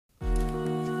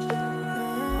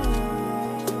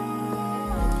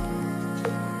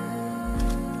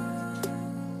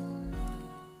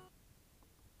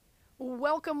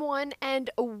Welcome one and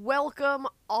welcome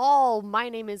all. My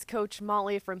name is Coach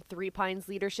Molly from Three Pines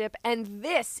Leadership, and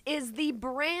this is the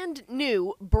brand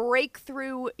new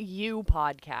Breakthrough You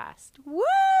podcast.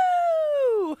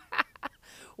 Woo!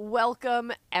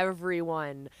 Welcome,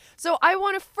 everyone. So I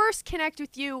want to first connect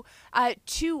with you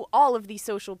to all of these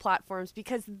social platforms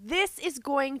because this is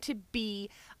going to be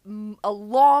a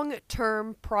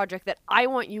long-term project that I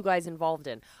want you guys involved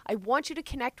in. I want you to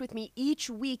connect with me each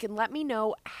week and let me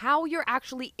know how you're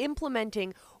actually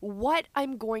implementing what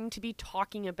I'm going to be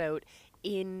talking about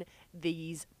in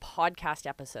these podcast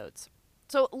episodes.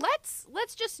 So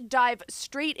let's just dive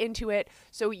straight into it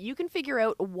so you can figure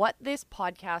out what this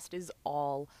podcast is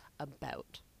all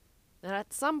about. And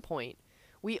at some point,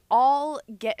 we all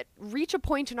reach a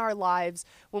point in our lives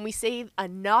when we say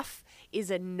enough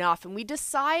is enough and we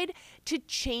decide to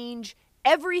change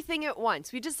everything at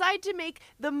once. We decide to make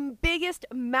the biggest,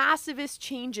 massivest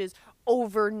changes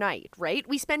overnight, right?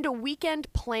 We spend a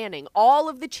weekend planning all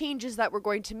of the changes that we're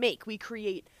going to make. We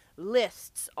create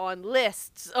lists on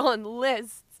lists on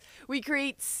lists. We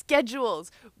create schedules,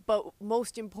 but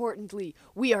most importantly,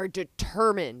 we are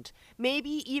determined. Maybe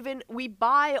even we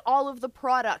buy all of the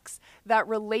products that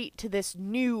relate to this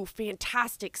new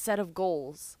fantastic set of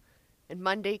goals. And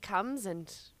Monday comes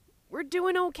and we're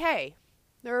doing okay.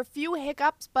 There are a few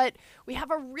hiccups, but we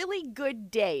have a really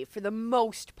good day for the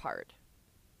most part.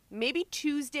 Maybe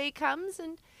Tuesday comes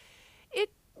and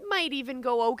it might even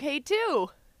go okay too.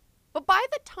 But by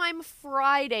the time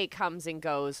Friday comes and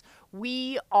goes,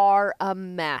 we are a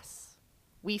mess.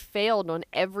 We failed on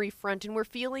every front and we're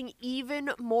feeling even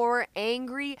more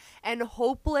angry and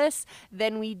hopeless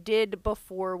than we did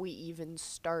before we even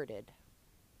started.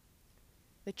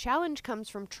 The challenge comes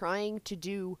from trying to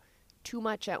do too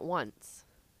much at once.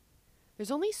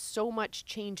 There's only so much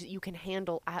change that you can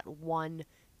handle at one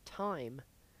time.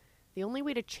 The only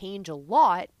way to change a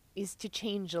lot is to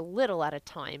change a little at a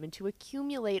time and to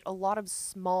accumulate a lot of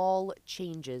small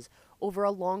changes over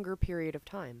a longer period of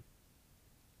time.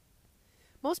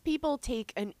 Most people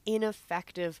take an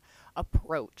ineffective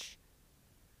approach.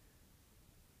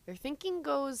 Their thinking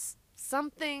goes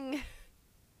something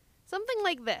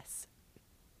like this.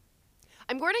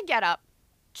 I'm going to get up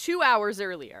 2 hours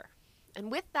earlier. And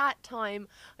with that time,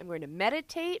 I'm going to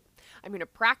meditate, I'm going to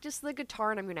practice the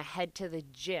guitar, and I'm going to head to the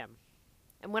gym.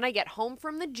 And when I get home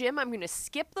from the gym, I'm going to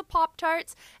skip the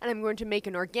Pop-Tarts and I'm going to make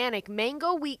an organic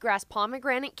mango, wheatgrass,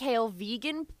 pomegranate, kale,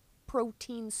 vegan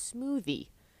protein smoothie.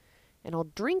 And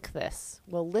I'll drink this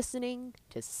while listening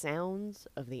to sounds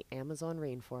of the Amazon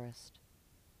rainforest.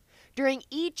 During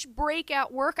each break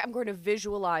at work, I'm going to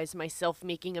visualize myself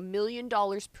making $1 million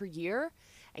per year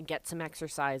and get some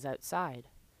exercise outside.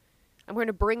 I'm going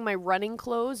to bring my running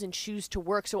clothes and shoes to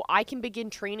work so I can begin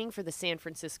training for the San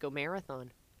Francisco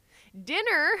Marathon.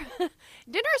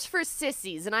 Dinner's for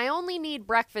sissies, and I only need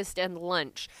breakfast and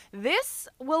lunch. This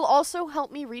will also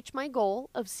help me reach my goal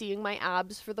of seeing my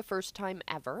abs for the first time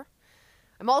ever.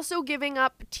 I'm also giving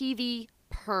up TV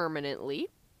permanently.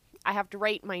 I have to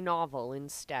write my novel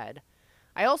instead.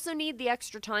 I also need the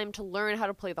extra time to learn how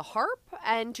to play the harp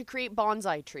and to create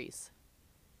bonsai trees.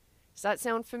 Does that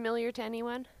sound familiar to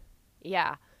anyone?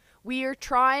 Yeah. We are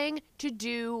trying to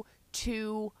do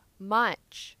too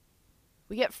much.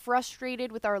 We get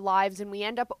frustrated with our lives and we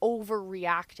end up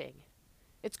overreacting.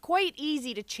 It's quite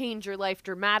easy to change your life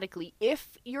dramatically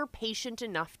if you're patient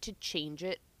enough to change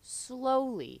it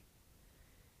slowly.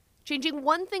 Changing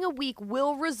one thing a week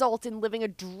will result in living a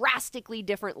drastically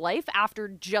different life after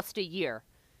just a year.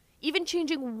 Even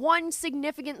changing one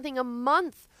significant thing a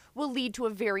month will lead to a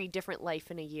very different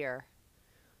life in a year.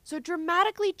 So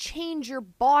dramatically change your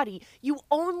body, you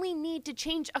only need to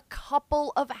change a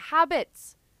couple of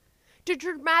habits. To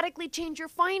dramatically change your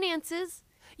finances,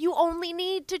 you only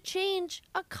need to change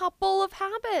a couple of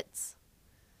habits.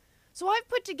 So I've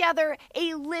put together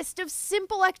a list of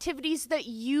simple activities that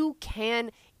you can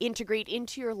integrate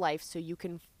into your life so you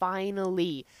can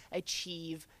finally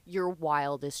achieve your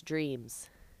wildest dreams.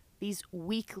 These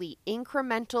weekly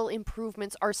incremental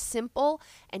improvements are simple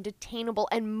and attainable,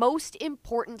 and most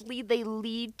importantly, they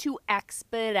lead to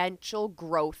exponential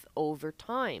growth over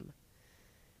time.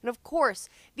 And of course,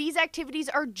 these activities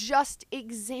are just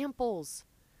examples.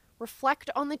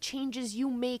 Reflect on the changes you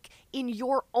make in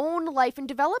your own life and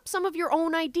develop some of your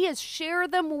own ideas. Share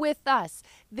them with us.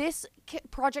 This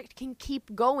project can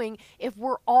keep going if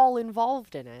we're all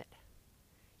involved in it.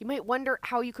 You might wonder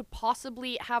how you could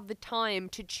possibly have the time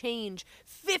to change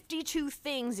 52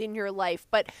 things in your life,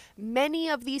 but many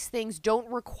of these things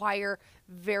don't require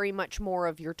very much more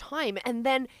of your time. And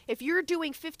then if you're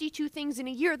doing 52 things in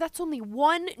a year, that's only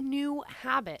one new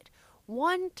habit,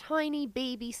 One tiny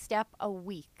baby step a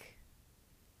week.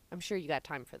 I'm sure you got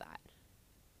time for that.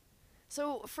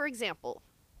 So, for example,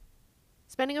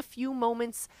 spending a few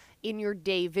moments in your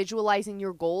day visualizing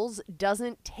your goals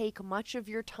doesn't take much of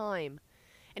your time.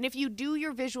 And if you do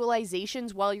your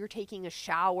visualizations while you're taking a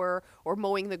shower or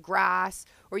mowing the grass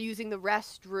or using the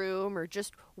restroom or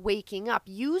just waking up,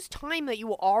 use time that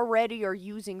you already are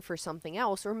using for something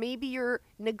else, or maybe you're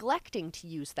neglecting to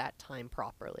use that time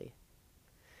properly.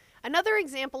 Another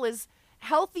example is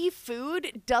healthy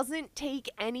food doesn't take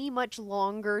any much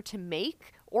longer to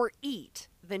make or eat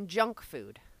than junk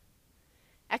food.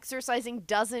 Exercising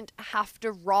doesn't have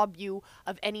to rob you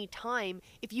of any time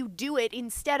if you do it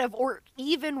instead of or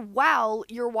even while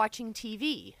you're watching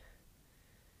TV.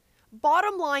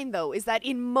 Bottom line, though, is that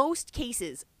in most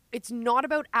cases, it's not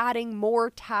about adding more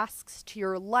tasks to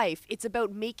your life. It's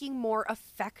about making more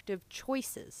effective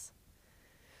choices.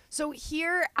 So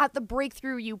here at the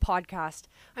Breakthrough You podcast,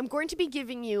 I'm going to be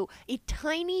giving you a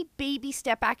tiny baby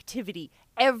step activity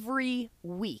every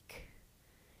week.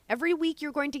 Every week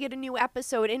you're going to get a new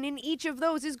episode, and in each of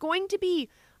those is going to be,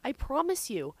 I promise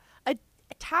you, a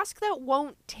task that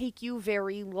won't take you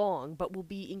very long, but will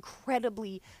be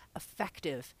incredibly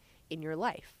effective in your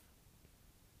life.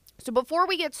 So before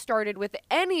we get started with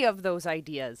any of those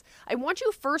ideas, I want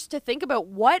you first to think about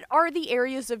what are the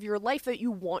areas of your life that you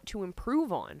want to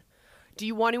improve on. Do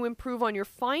you want to improve on your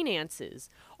finances,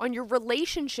 on your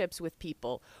relationships with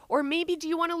people, or maybe do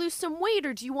you want to lose some weight,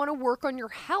 or do you want to work on your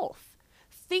health?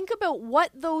 Think about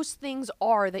what those things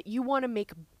are that you want to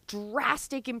make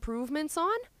drastic improvements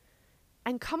on,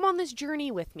 and come on this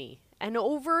journey with me. And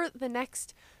over the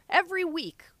next, every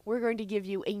week, we're going to give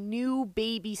you a new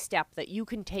baby step that you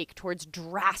can take towards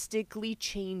drastically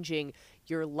changing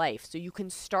your life. So you can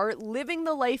start living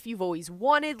the life you've always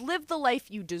wanted, live the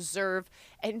life you deserve,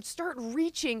 and start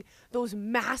reaching those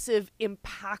massive,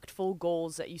 impactful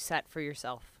goals that you set for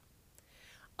yourself.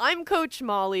 I'm Coach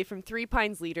Molly from Three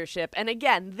Pines Leadership, and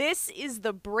again, this is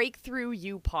the Breakthrough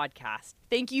You podcast.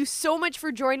 Thank you so much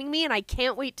for joining me, and I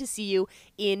can't wait to see you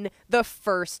in the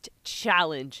first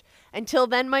challenge. Until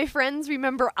then, my friends,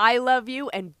 remember I love you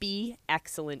and be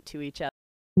excellent to each other.